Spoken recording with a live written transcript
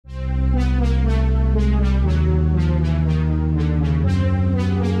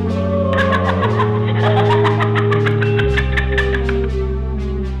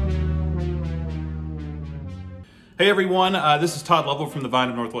everyone, this is Todd Lovell from the Vine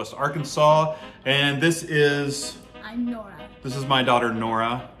of Northwest Arkansas, and I'm Nora. This is my daughter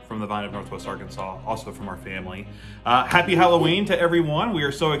Nora from the Vine of Northwest Arkansas, also from our family. Happy Halloween to everyone. We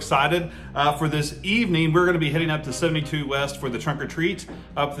are so excited for this evening. We're going to be heading up to 72 West for the trunk or treat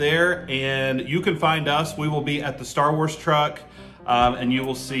up there, and you can find us. We will be at the Star Wars truck, and you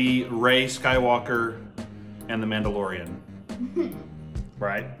will see Rey Skywalker and the Mandalorian.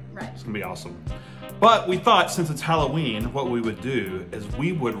 Right? Right. It's going to be awesome. But we thought, since it's Halloween, what we would do is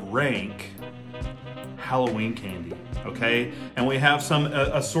we would rank Halloween candy, okay? And we have some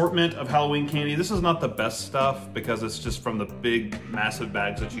assortment of Halloween candy. This is not the best stuff because it's just from the big, massive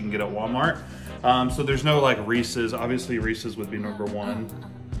bags that you can get at Walmart. So there's no like Reese's. Obviously Reese's would be number one.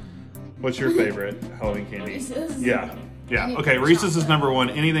 What's your favorite Halloween candy? Reese's. Yeah. Anything Okay, Reese's chocolate. is number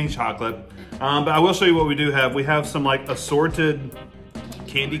one, anything chocolate. But I will show you what we do have. We have some like assorted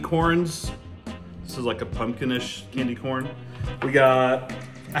candy corns. This is like a pumpkinish candy corn. We got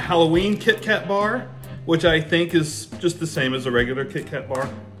a Halloween Kit Kat bar, which I think is just the same as a regular Kit Kat bar.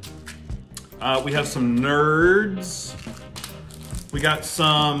 We have some Nerds. We got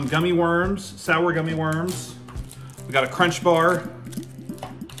some gummy worms, sour gummy worms. We got a Crunch bar,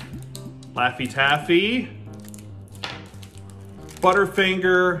 Laffy Taffy,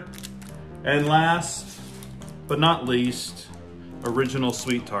 Butterfinger, and last but not least, Original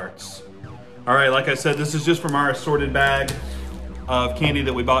Sweet Tarts. All right, like I said, this is just from our assorted bag of candy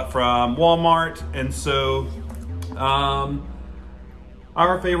that we bought from Walmart. And so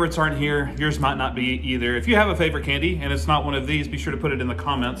our favorites aren't here. Yours might not be either. If you have a favorite candy and it's not one of these, be sure to put it in the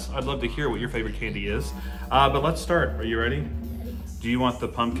comments. I'd love to hear what your favorite candy is. But let's start. Are you ready? Do you want the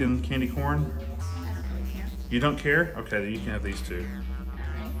pumpkin candy corn? I don't really care. You don't care? Okay, then you can have these two.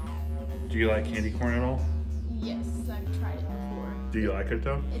 Alright. Do you like candy corn at all? Yes, I've tried it before. Do you like it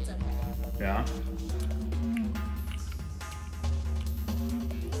though? It's okay. Yeah.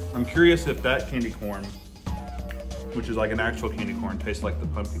 I'm curious if that candy corn, which is like an actual candy corn, tastes like the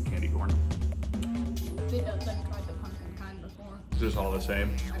pumpkin candy corn. It does. I've tried the pumpkin kind before. Is this all the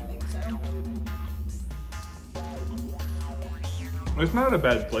same? I think so. It's not a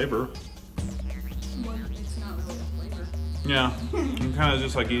bad flavor. Well, it's not really a flavor. Yeah, I'm kind of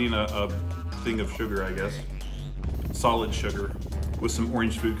just like eating a thing of sugar, I guess. Solid sugar with some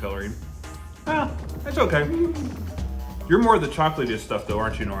orange food coloring. Ah, it's okay. You're more of the chocolatey stuff though,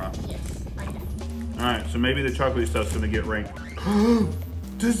 aren't you, Nora? Yes, I am. All right, so maybe the chocolatey stuff's gonna get ranked.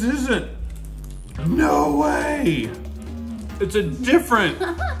 This isn't. No way. It's a different.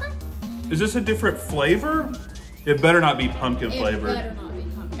 Is this a different flavor? It better not be pumpkin flavored. It better not be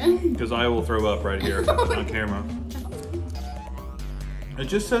pumpkin. Because I will throw up right here on camera. It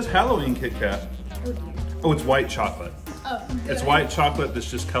just says Halloween Kit Kat. Oh, dear. Oh, it's white chocolate. Oh, good. It's white chocolate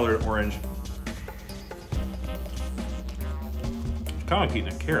that's just colored orange. Kind of like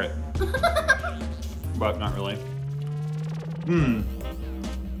eating a carrot. But not really.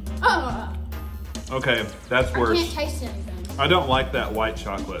 Oh, Okay, that's I worse. can't taste anything. I don't like that white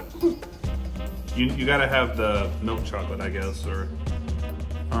chocolate. You gotta have the milk chocolate, I guess, or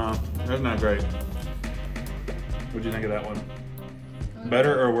that's not great. What'd you think of that one?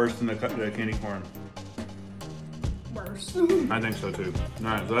 Better or worse than the candy corn? Worse. I think so too. All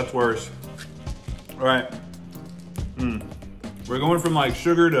right, so that's worse. All right. We're going from like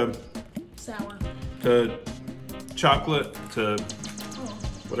sugar Sour. to chocolate to Oh,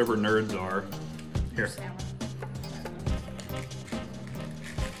 whatever Nerds are. Here. sour.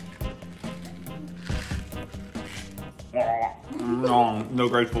 No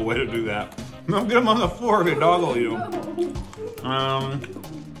graceful way to do that. No, get them on the floor, the dog will eat them.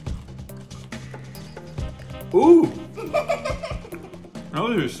 Ooh.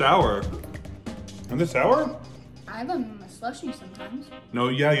 Those are sour. Are they sour? I have them in my slushie sometimes. No,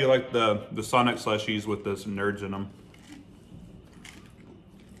 yeah, you like the Sonic slushies with the some Nerds in them.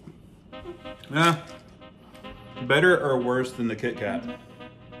 Yeah. Better or worse than the Kit Kat?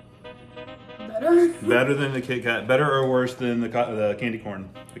 Better. Better than the Kit Kat. Better or worse than the candy corn?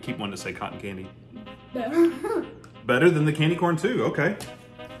 I keep wanting to say cotton candy. Better. Better than the candy corn too, okay.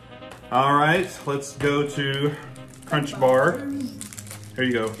 All right, let's go to Crunch Bar. Here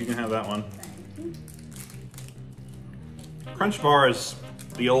you go, you can have that one. Crunch Bar is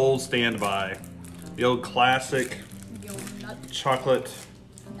the old standby, the old classic Yo, nut. chocolate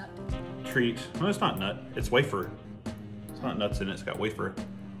Nut. treat. No, it's not nut, it's wafer. It's not nuts in it, it's got wafer.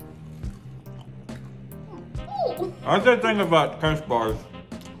 Oh. That's the thing about Crunch Bars,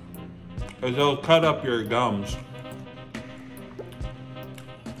 is they'll cut up your gums.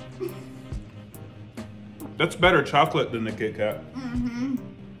 That's better chocolate than the Kit Kat. Mm-hmm.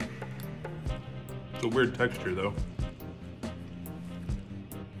 It's a weird texture though.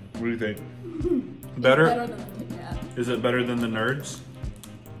 What do you think? Better Better? than the Kit Kat. Is it better than the Nerds?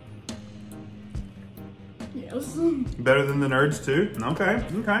 Yes. Better than the Nerds too? Okay.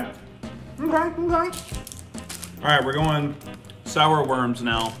 All right, we're going sour worms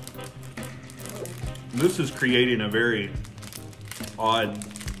now. This is creating a very odd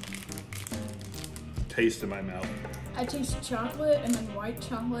taste in my mouth. I taste chocolate and then white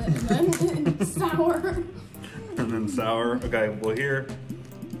chocolate and then sour. And then sour. Okay, well here.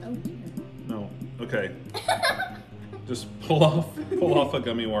 Oh dear. No. Okay. Just pull off a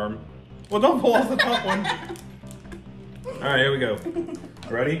gummy worm. Well, don't pull off the top one. All right, here we go.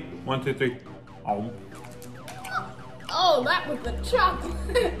 Ready? 1, 2, 3. Oh. Oh, that was the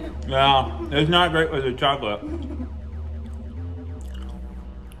chocolate. No, it's not great with the chocolate.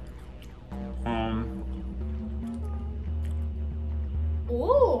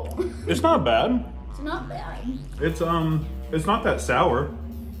 Ooh. It's not bad. It's not bad. It's not that sour,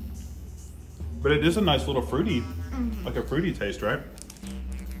 but it is a nice little fruity, like a fruity taste, right?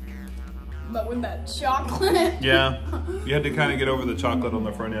 But with that chocolate. Yeah, you had to kind of get over the chocolate on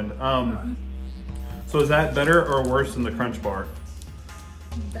the front end. So is that better or worse than the Crunch Bar?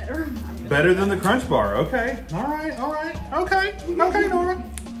 Better. Better than the Crunch Bar. Okay. All right. Okay, Nora.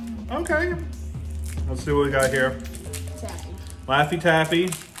 Okay. Let's see what we got here. Taffy. Laffy Taffy.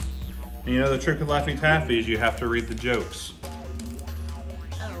 And you know the trick with Laffy Taffy is you have to read the jokes.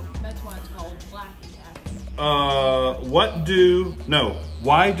 Oh, that's why it's called Laffy Taffy.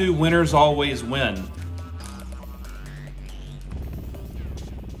 Why do winners always win?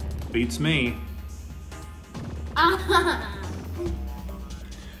 Beats me.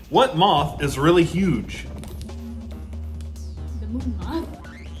 What moth is really huge? The moon moth.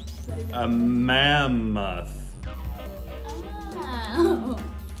 A mammoth. Oh.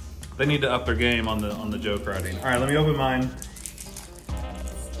 They need to up their game on the joke writing. All right, let me open mine.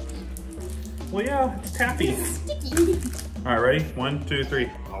 Well, yeah, it's taffy. Sticky. All right, ready? 1, 2, 3.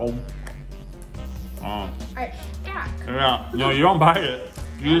 Oh. Alright, yeah. Yeah. No, you don't bite it.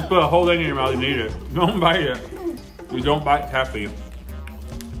 You just put a whole thing in your mouth and eat it. Don't bite it. You don't bite taffy.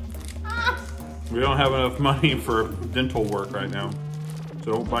 We don't have enough money for dental work right now,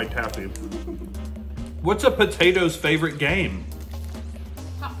 so don't bite taffy. What's a potato's favorite game?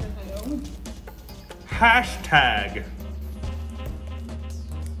 Hot potato. Hashtag.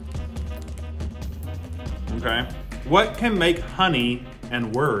 Okay. What can make honey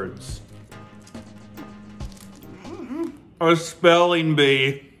and words? A spelling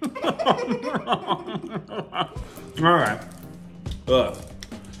bee. All right. Ugh.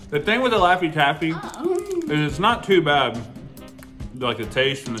 The thing with the Laffy Taffy is it's not too bad, like the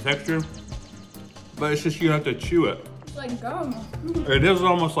taste and the texture, but it's just you have to chew it. It's like gum. It is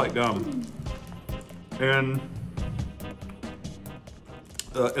almost like gum. And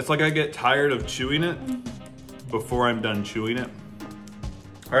it's like I get tired of chewing it before I'm done chewing it.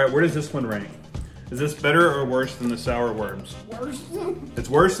 All right, where does this one rank? Is this better or worse than the sour worms? Worse. It's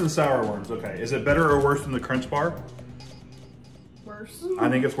worse than sour worms, okay. Is it better or worse than the Crunch Bar? Worse. I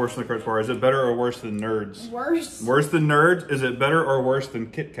think it's worse than the Crunch Bar. Is it better or worse than Nerds? Worse. Worse than Nerds? Is it better or worse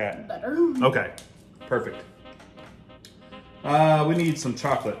than Kit Kat? Better. Okay, perfect. We need some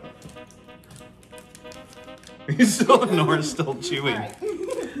chocolate. Nora's still chewing. All right.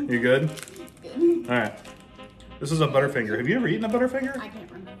 You good? Good. All right. This is a Butterfinger. Have you ever eaten a Butterfinger? I can't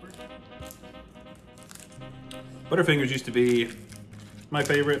remember. Butterfingers used to be my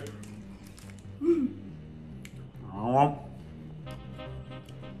favorite. Oh.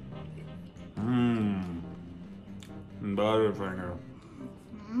 Butterfinger.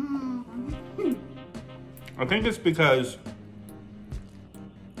 I think it's because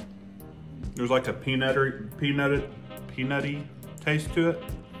there's like a peanutty taste to it.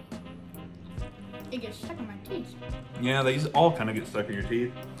 It gets stuck in my teeth. Yeah, these all kind of get stuck in your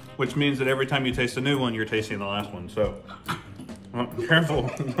teeth, which means that every time you taste a new one, you're tasting the last one. So, well, careful,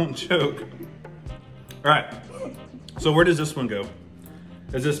 don't choke. All right, so where does this one go?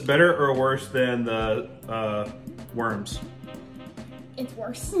 Is this better or worse than the worms? It's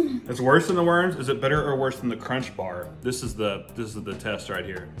worse. It's worse than the worms. Is it better or worse than the Crunch Bar? This is the test right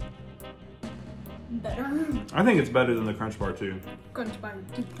here. Better. I think it's better than the Crunch Bar too. Crunch bar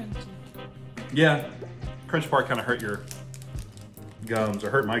too crunchy. Yeah, Crunch Bar kind of hurt your gums, or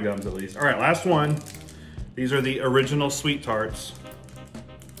hurt my gums at least. All right, last one. These are the original Sweet Tarts.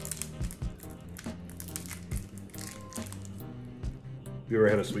 You ever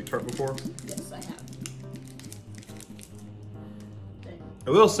had a Sweet Tart before? Yes, I have. I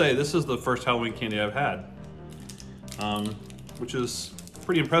will say this is the first Halloween candy I've had, which is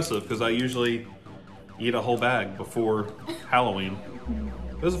pretty impressive because I usually eat a whole bag before Halloween.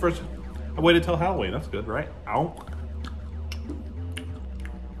 This is the first. I waited till Halloween. That's good, right? Ow.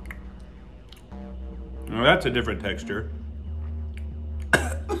 Oh, that's a different texture.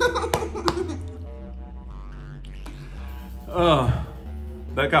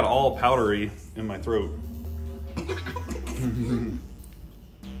 That got all powdery in my throat.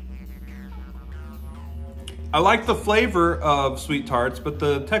 I like the flavor of sweet tarts, but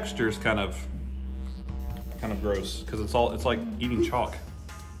the texture is kind of gross because it's like eating chalk.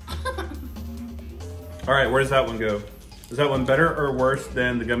 All right, where does that one go? Is that one better or worse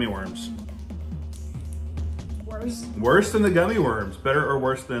than the gummy worms? Worse. Worse than the gummy worms. Better or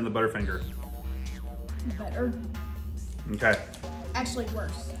worse than the Butterfinger? Better. Okay. Actually,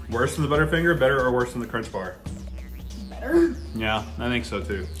 worse. Worse than the Butterfinger, better or worse than the Crunch Bar? Better. Yeah, I think so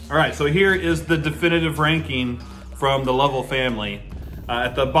too. All right, so here is the definitive ranking from the Lovell family.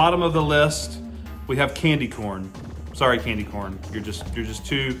 At the bottom of the list, we have candy corn. Sorry, candy corn. You're just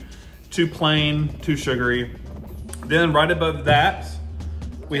too plain, too sugary. Then right above that,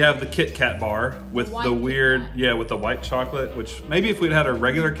 we have the Kit Kat bar with the weird, with the white chocolate, which maybe if we'd had a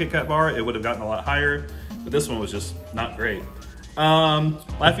regular Kit Kat bar, it would have gotten a lot higher, but this one was just not great.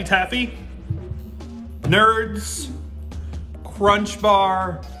 Laffy Taffy, Nerds, Crunch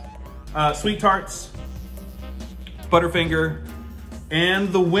Bar, Sweet Tarts, Butterfinger,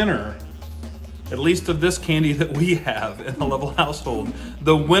 and the winner, at least of this candy that we have in the Lovell household,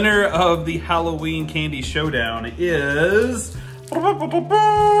 the winner of the Halloween Candy Showdown is the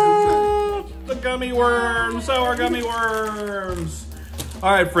gummy worms, sour gummy worms.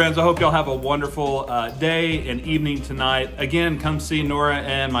 All right, friends, I hope y'all have a wonderful day and evening tonight. Again, come see Nora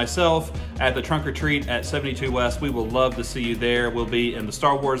and myself at the Trunk or Treat at 72 West. We will love to see you there. We'll be in the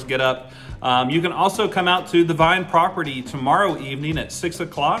Star Wars get-up. You can also come out to the Vine property tomorrow evening at 6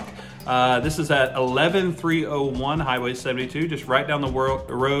 o'clock. This is at 11301 Highway 72, just right down the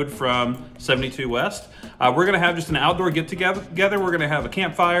road from 72 West. We're gonna have just an outdoor get-together. We're gonna have a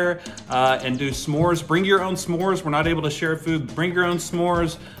campfire and do s'mores. Bring your own s'mores. We're not able to share food. Bring your own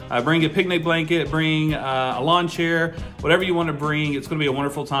s'mores. Bring a picnic blanket. Bring a lawn chair. Whatever you want to bring. It's gonna be a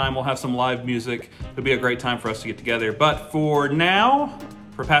wonderful time. We'll have some live music. It'll be a great time for us to get together. But for now,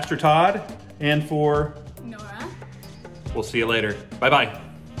 for Pastor Todd and for Nora. We'll see you later. Bye-bye.